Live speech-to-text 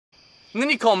And then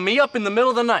you call me up in the middle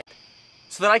of the night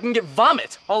so that I can get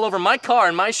vomit all over my car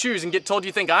and my shoes and get told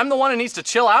you think I'm the one who needs to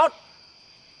chill out?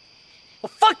 Well,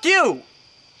 fuck you!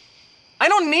 I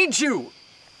don't need you!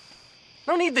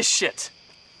 I don't need this shit.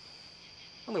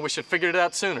 I only wish I'd figured it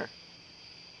out sooner.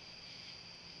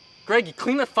 Greg, you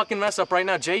clean that fucking mess up right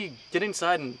now. Jay, you get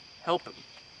inside and help him.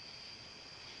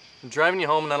 I'm driving you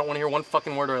home and I don't want to hear one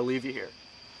fucking word or I leave you here.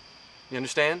 You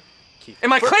understand?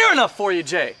 Am I clear enough for you,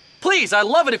 Jay? Please, I'd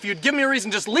love it if you'd give me a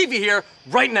reason to just leave you here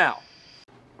right now.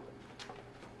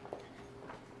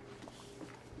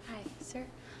 Hi, sir.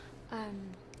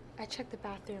 I checked the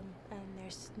bathroom and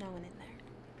there's no one in there.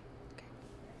 Okay.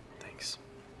 Thanks.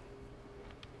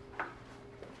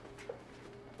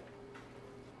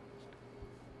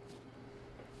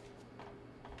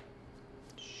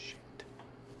 Shit.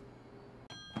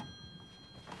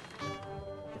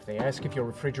 If they ask if your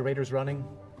refrigerator's running,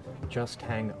 just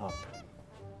hang up.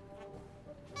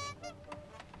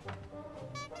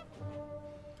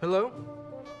 Hello?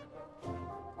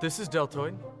 This is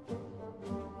Deltoid.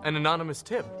 An anonymous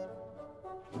tip.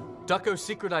 Ducko's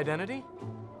secret identity?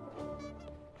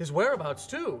 His whereabouts,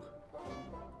 too.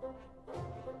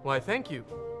 Why, thank you,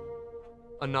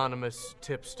 anonymous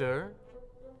tipster.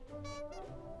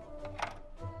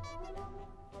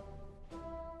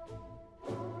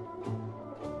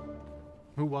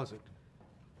 Who was it?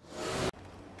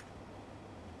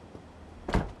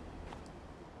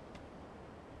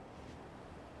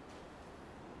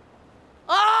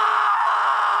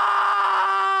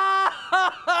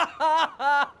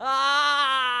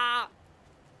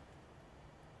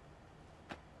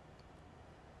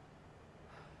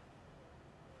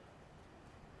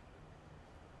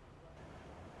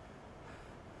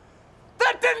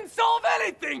 That didn't solve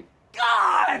anything!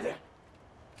 God!